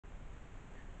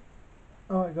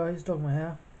Alright guys, Dogma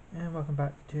here, and welcome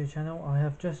back to the channel. I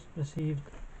have just received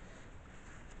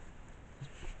this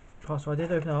parcel. I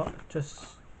did open it up just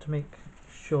to make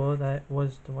sure that it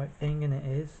was the right thing, and it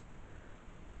is.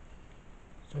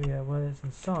 So yeah, what is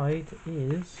inside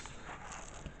is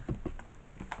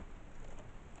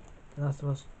The Last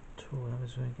of Us 2. I'm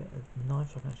just going to get a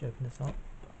knife so I can actually open this up.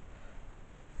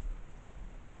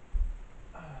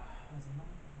 There's a knife,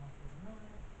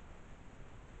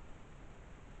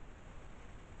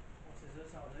 What is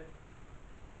this? That'll do.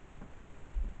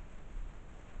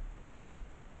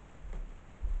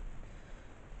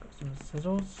 Got some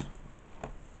scissors.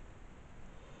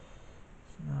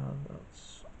 Now that's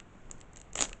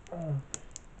open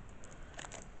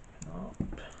up.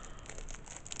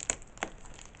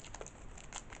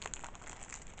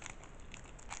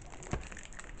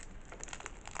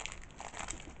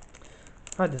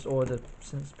 I've had this ordered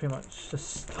since pretty much the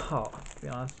start, to be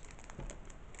honest.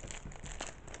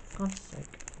 For God's sake.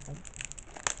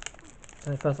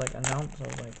 And it first announced, I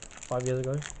was 5 years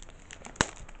ago.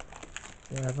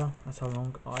 Whatever, that's how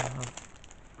long I have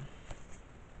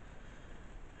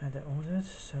had it ordered.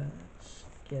 So let's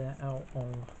get it out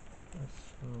of this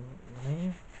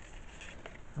sleeve.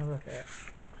 Have a look at it.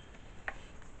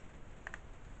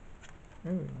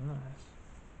 Ooh, nice.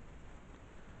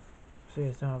 So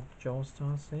you still have Joel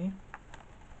still, see? You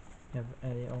have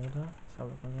Ellie older. Let's have a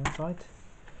look on the inside.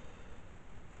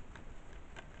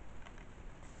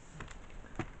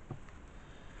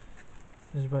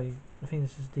 This is I think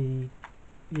this is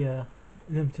the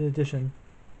limited edition.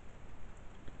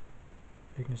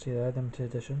 You can see there, limited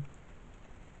edition.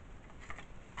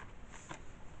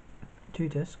 2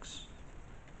 discs,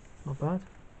 not bad.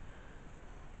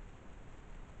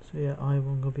 So yeah,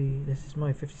 this is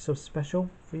my 50 sub special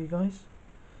for you guys.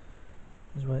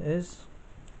 This is what it is.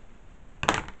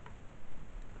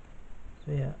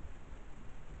 So yeah,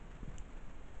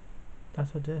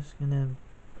 data disc and then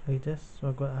play disc. So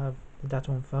I've got to have the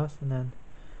data one first, and then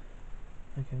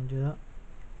I can do that.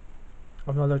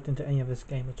 I've not looked into any of this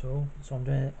game at all, so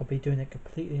I'll be doing it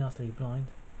completely and utterly blind.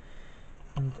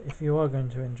 And if you are going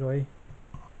to enjoy,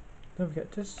 don't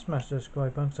forget to smash the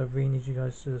subscribe button, because I really need you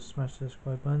guys to smash the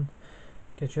subscribe button.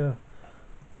 Get your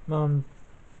mum,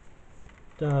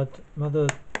 dad, mother,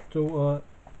 daughter,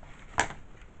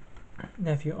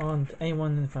 nephew, aunt,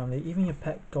 anyone in the family, even your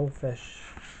pet goldfish,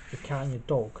 your cat and your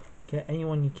dog. Get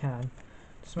anyone you can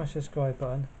to smash the subscribe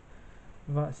button.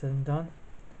 With that said and done,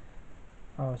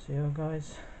 I'll see you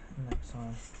guys next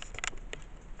time.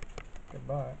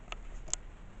 Goodbye.